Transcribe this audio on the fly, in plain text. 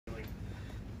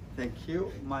Thank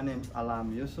you. My name is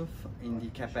Yoosuff in the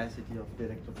capacity of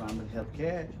Director of Primary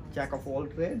Healthcare, Jack of all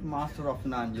trade, Master of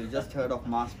none. You just heard of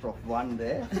Master of one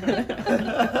there. Can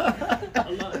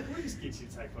we just get you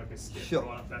to take like a step Sure.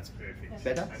 right up? That's perfect.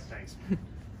 Better? Thanks.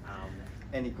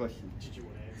 Any questions? Did you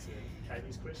want to answer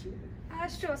Katie's question?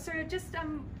 Sure. So just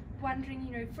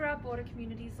wondering, for our border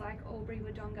communities like Albury,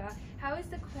 Wodonga, how is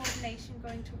the coordination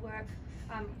going to work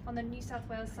on the New South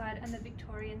Wales side and the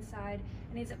Victorian side?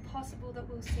 And is it possible that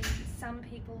we'll see some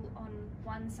people on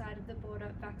one side of the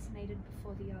border vaccinated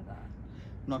before the other?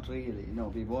 Not really. No,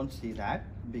 we won't see that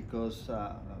because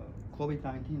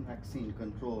COVID-19 vaccine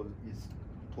control is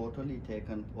totally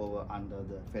taken over under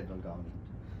the federal government.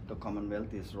 The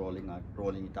Commonwealth is rolling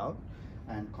it out,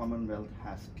 and Commonwealth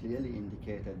has clearly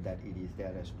indicated that it is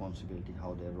their responsibility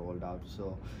how they're rolled out.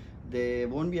 So there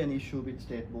won't be an issue with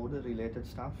state border related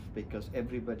stuff because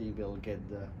everybody will get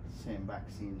the same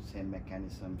vaccine, same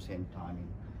mechanism, same timing.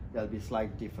 There'll be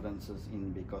slight differences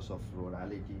in because of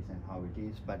ruralities and how it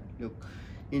is, but look,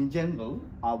 in general,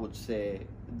 I would say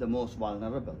the most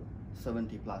vulnerable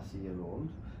 70+-year-old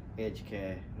aged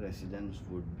care residents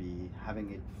would be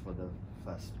having it for the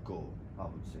first go, I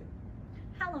would say.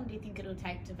 How long do you think it'll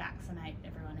take to vaccinate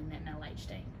everyone in the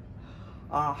MLHD?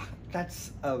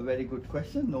 That's a very good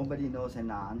question. Nobody knows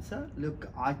an answer. Look,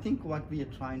 I think what we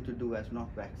are trying to do is not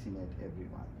vaccinate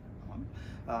everyone.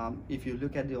 If you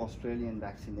look at the Australian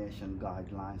vaccination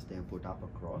guidelines they have put up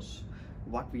across,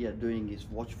 what we are doing is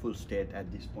watchful state at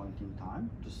this point in time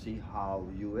to see how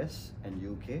US and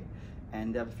UK,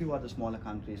 and there are a few other smaller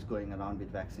countries going around with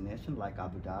vaccination like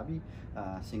Abu Dhabi,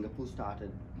 Singapore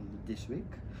started this week,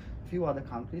 a few other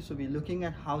countries. So we're looking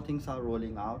at how things are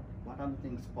rolling out, what are the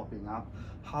things popping up,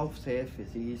 how safe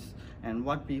it is, and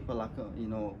what people are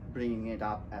bringing it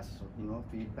up as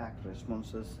feedback,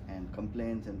 responses and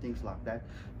complaints and things like that,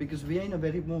 because we are in a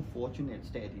very more fortunate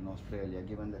state in Australia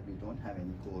given that we don't have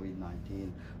any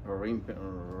COVID-19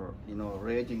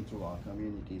 raging through our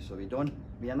community. So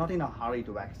we are not in a hurry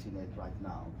to vaccinate right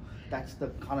now. That's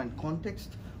the current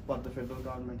context what the federal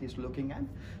government is looking at.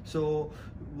 So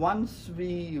once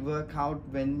we work out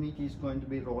when it is going to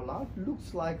be rolled out,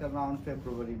 looks like around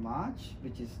February, March,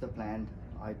 which is the planned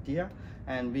idea,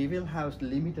 and we will have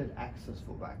limited access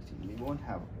for vaccine. We won't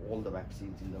have all the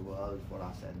vaccines in the world for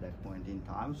us at that point in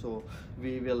time, so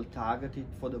we will target it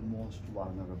for the most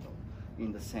vulnerable,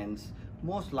 in the sense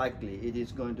most likely it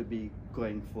is going to be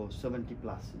going for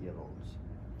 70+-year-olds.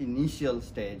 Initial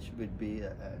stage would be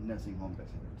nursing home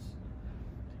residents.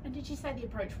 And did you say the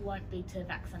approach won't be to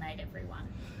vaccinate everyone?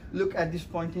 Look, at this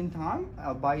point in time,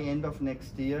 by end of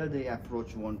next year, the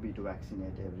approach won't be to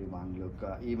vaccinate everyone. Look,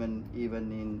 even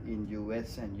in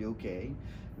US and UK,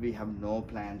 we have no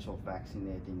plans of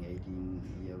vaccinating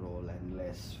 18-year-old and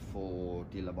less for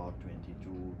till about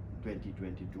 2022,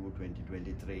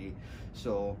 2023.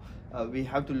 So we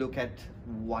have to look at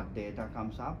what data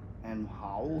comes up and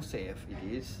how safe it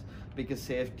is, because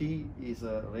safety is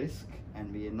a risk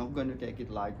and we are not going to take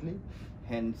it lightly.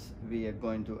 Hence, we are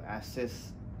going to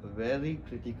assess very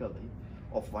critically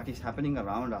of what is happening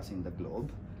around us in the globe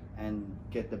and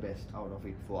get the best out of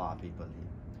it for our people here.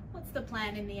 What's the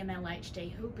plan in the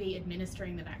MLHD? Who'll be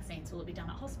administering the vaccines? Will it be done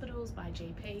at hospitals, by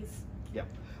GPs? Yep,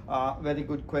 very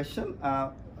good question.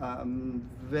 Not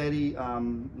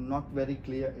very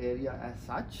clear area as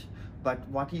such, but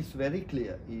what is very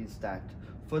clear is that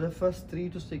for the first 3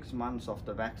 to 6 months of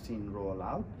the vaccine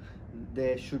rollout,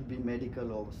 there should be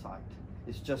medical oversight.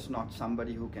 It's just not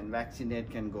somebody who can vaccinate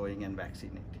can go in and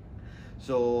vaccinate.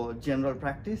 So general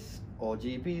practice or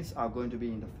GPs are going to be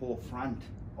in the forefront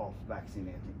of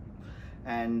vaccinating.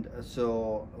 And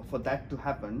so for that to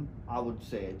happen, I would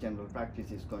say general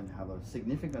practice is going to have a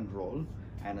significant role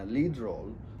and a lead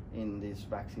role in this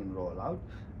vaccine rollout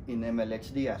in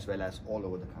MLHD as well as all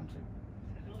over the country.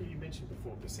 You mentioned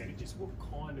before percentages. What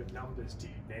kind of numbers do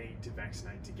you need to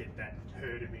vaccinate to get that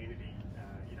herd immunity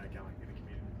going in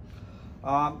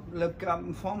the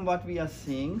community? From what we are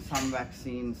seeing, some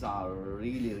vaccines are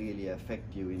really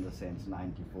effective in the sense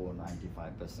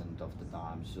 94–95% of the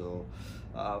time. So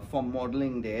from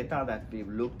modeling data that we've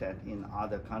looked at in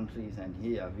other countries and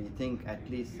here, we think at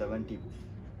least 70%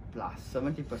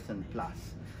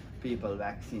 plus people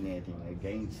vaccinating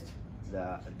against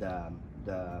the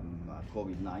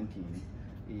COVID-19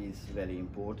 is very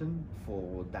important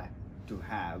for that to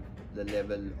have the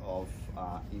level of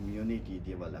immunity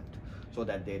developed so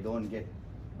that they don't get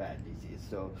bad disease.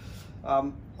 So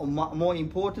a more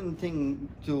important thing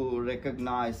to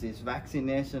recognize is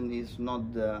vaccination is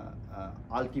not the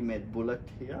ultimate bullet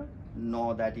here,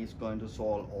 nor that is going to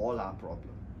solve all our problems.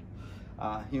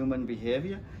 human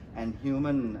behavior and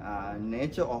human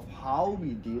nature of how we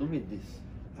deal with this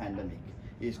pandemic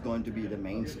is going to be the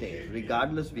mainstay,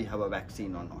 regardless we have a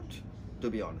vaccine or not, to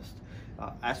be honest.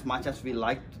 As much as we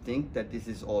like to think that this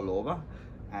is all over,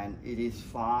 and it is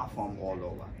far from all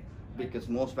over, because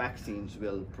most vaccines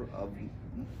will,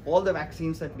 all the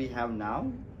vaccines that we have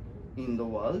now in the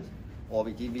world, or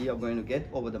which we are going to get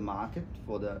over the market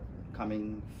for the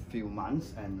coming few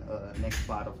months and next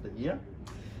part of the year,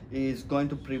 is going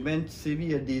to prevent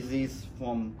severe disease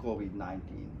from COVID-19.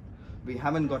 We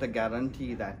haven't got a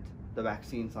guarantee that the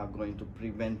vaccines are going to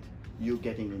prevent you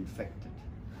getting infected.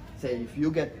 Say if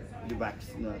you get the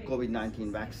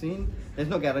COVID-19 vaccine, there's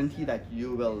no guarantee that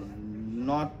you will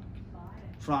not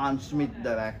transmit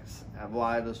the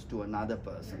virus to another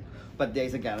person. But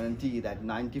there's a guarantee that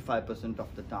 95%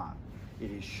 of the time, it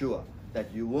is sure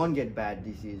that you won't get bad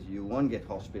disease, you won't get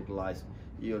hospitalized,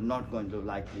 you're not going to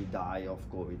likely die of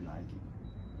COVID-19.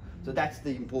 So that's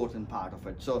the important part of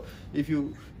it. So if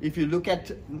you look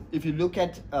at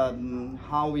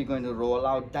how we're going to roll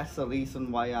out, that's the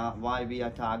reason why we are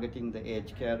targeting the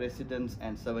aged care residents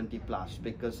and 70 plus,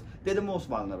 because they're the most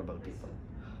vulnerable people.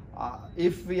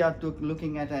 If we are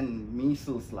looking at a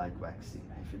measles-like vaccine,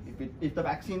 if the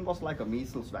vaccine was like a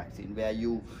measles vaccine, where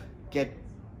you get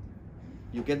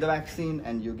the vaccine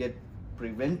and you get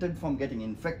prevented from getting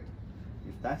infected,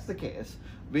 if that's the case,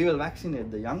 we will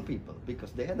vaccinate the young people,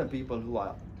 because they are the people who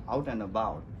are out and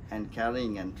about and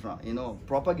carrying and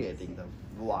propagating the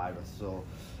virus. So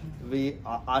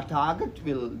our target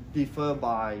will differ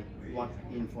by what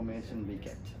information we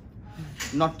get.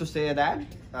 Not to say that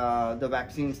the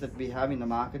vaccines that we have in the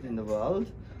market in the world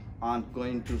aren't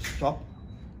going to stop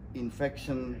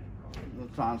infection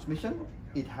transmission.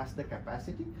 It has the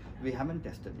capacity. We haven't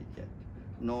tested it yet.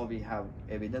 No, we have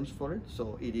evidence for it,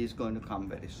 so it is going to come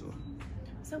very soon.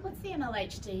 So what's the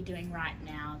MLHD doing right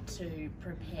now to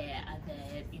prepare? Are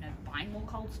they, buying more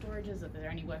cold storages? Are there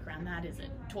any work around that? Is it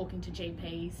talking to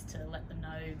GPs to let them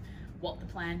know what the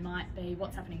plan might be?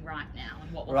 What's happening right now,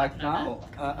 and what will happen over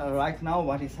the right now,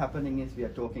 what is happening is we are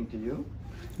talking to you,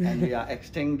 and we are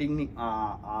extending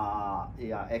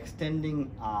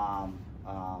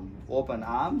open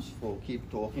arms for keep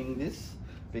talking this,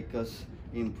 because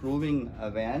improving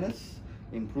awareness,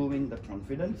 improving the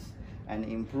confidence, and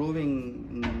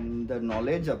improving the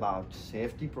knowledge about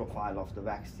safety profile of the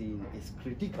vaccine is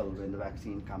critical when the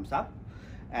vaccine comes up.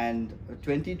 And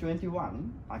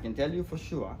 2021, I can tell you for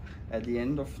sure, at the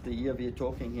end of the year we are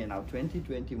talking here now,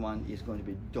 2021 is going to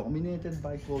be dominated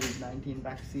by COVID-19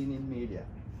 vaccine in media,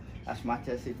 as much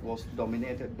as it was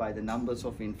dominated by the numbers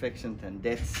of infections and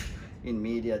deaths in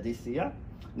media this year.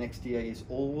 Next year is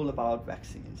all about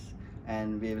vaccines.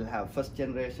 And we will have first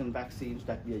generation vaccines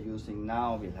that we are using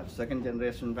now. We'll have second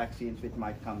generation vaccines which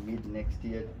might come mid next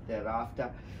year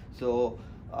thereafter. So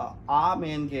our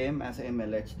main game as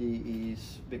MLHD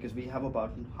is, because we have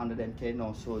about 110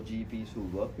 or so GPs who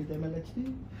work with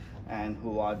MLHD and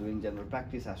who are doing general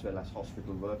practice as well as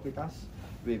hospital work with us.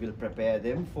 We will prepare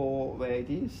them for where it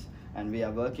is, and we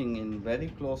are working in very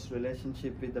close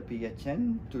relationship with the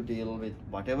PHN to deal with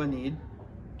whatever need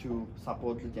to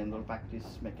support the general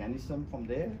practice mechanism from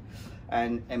there.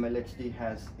 And MLHD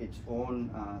has its own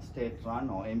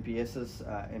state-run or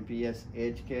MPS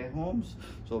aged care homes.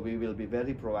 So we will be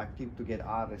very proactive to get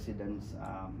our residents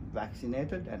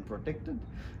vaccinated and protected.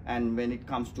 And when it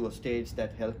comes to a stage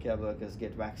that healthcare workers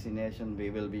get vaccination,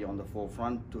 we will be on the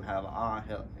forefront to have our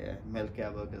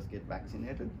healthcare workers get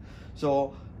vaccinated.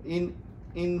 So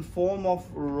in form of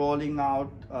rolling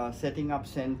out, setting up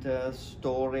centers,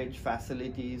 storage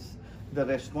facilities, the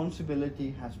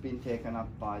responsibility has been taken up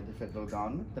by the federal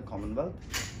government, the Commonwealth,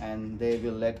 and they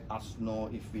will let us know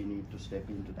if we need to step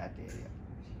into that area.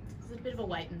 Is it a bit of a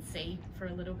wait and see for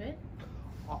a little bit?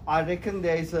 I reckon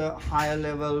there is a higher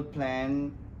level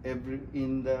plan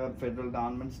in the federal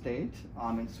government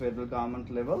federal government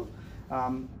level.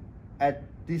 At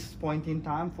this point in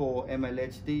time for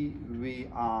MLHD, we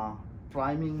are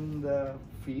priming the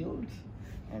field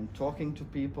and talking to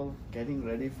people, getting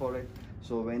ready for it.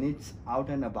 So when it's out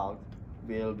and about,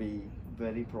 we'll be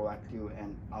very proactive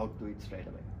and out to it straight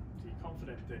away. So you're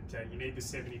confident that you need the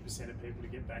 70% of people to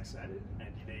get vaccinated, and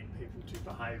you need people to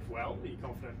behave well? Are you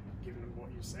confident, given what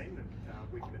you've seen, that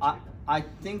we can achieve that? I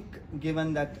think,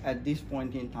 given that at this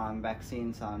point in time,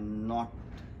 vaccines are not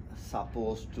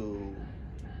supposed to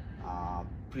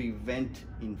prevent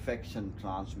infection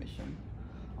transmission,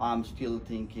 I'm still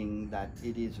thinking that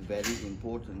it is very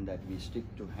important that we stick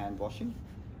to hand washing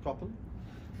properly,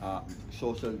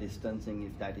 social distancing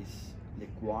if that is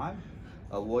required,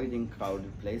 avoiding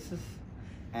crowded places,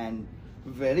 and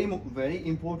very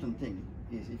important thing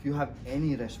is if you have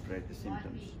any respiratory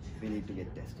symptoms, we need to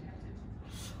get tested.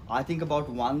 I think about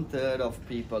 1/3 of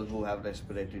people who have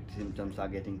respiratory symptoms are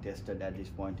getting tested at this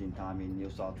point in time in New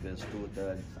South Wales.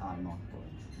 2/3 are not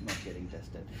getting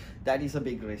tested. That is a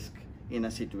big risk in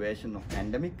a situation of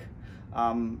pandemic.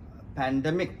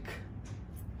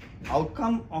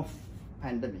 Outcome of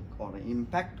pandemic or the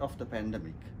impact of the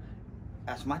pandemic,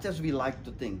 as much as we like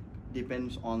to think,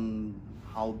 depends on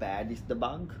how bad is the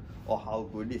bug or how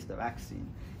good is the vaccine.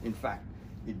 In fact,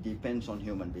 it depends on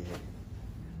human behavior.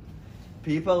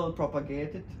 People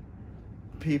propagate it,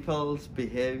 people's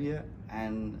behavior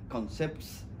and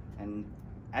concepts and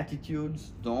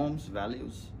attitudes, norms,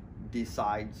 values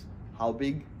decides how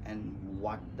big and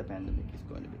what the pandemic is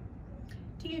going to be.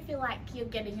 Do you feel like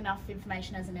you're getting enough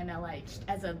information as an MLH,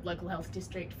 as a local health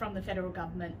district, from the federal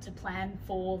government to plan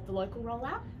for the local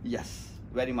rollout? Yes,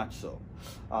 very much so.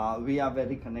 We are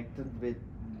very connected with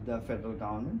the federal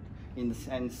government. In the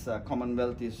sense,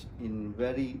 Commonwealth is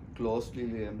very closely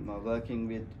working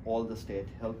with all the state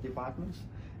health departments,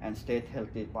 and state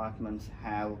health departments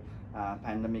have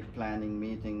pandemic planning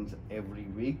meetings every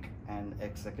week, and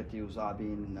executives are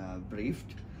being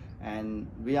briefed, and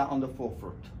we are on the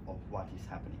forefront of what is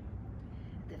happening.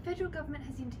 The federal government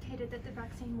has indicated that the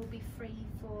vaccine will be free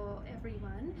for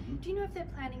everyone. Mm-hmm. Do you know if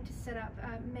they're planning to set up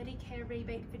a Medicare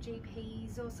rebate for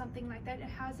GPs or something like that?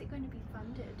 How is it going to be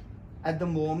funded? At the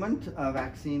moment, a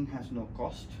vaccine has no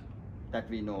cost that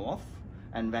we know of,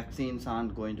 and vaccines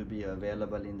aren't going to be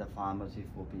available in the pharmacy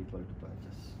for people to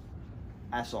purchase.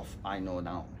 As of I know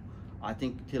now. I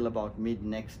think till about mid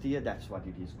next year, that's what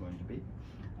it is going to be.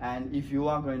 And if you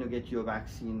are going to get your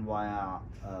vaccine via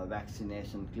a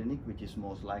vaccination clinic, which is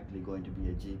most likely going to be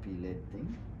a GP-led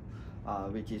thing,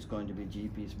 which is going to be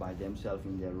GPs by themselves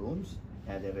in their rooms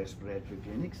at their respiratory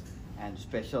clinics, and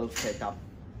special setup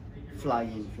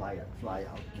fly-in,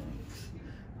 fly-out clinics.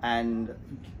 And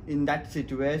in that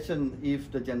situation,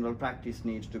 if the general practice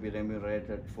needs to be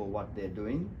remunerated for what they're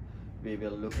doing, we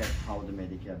will look at how the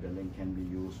Medicare billing can be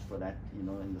used for that,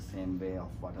 in the same way of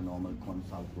what a normal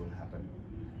consult will happen.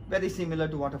 Very similar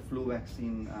to what a flu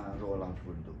vaccine rollout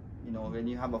would do. When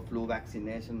you have a flu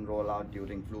vaccination rollout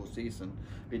during flu season,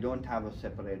 we don't have a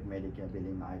separate Medicare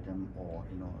billing item or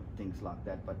things like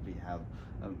that, but we have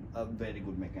a very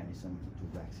good mechanism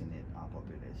to vaccinate our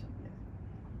population.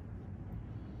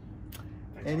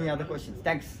 Yeah. Any other questions?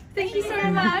 Thanks. Thank you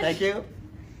so much. Thank you.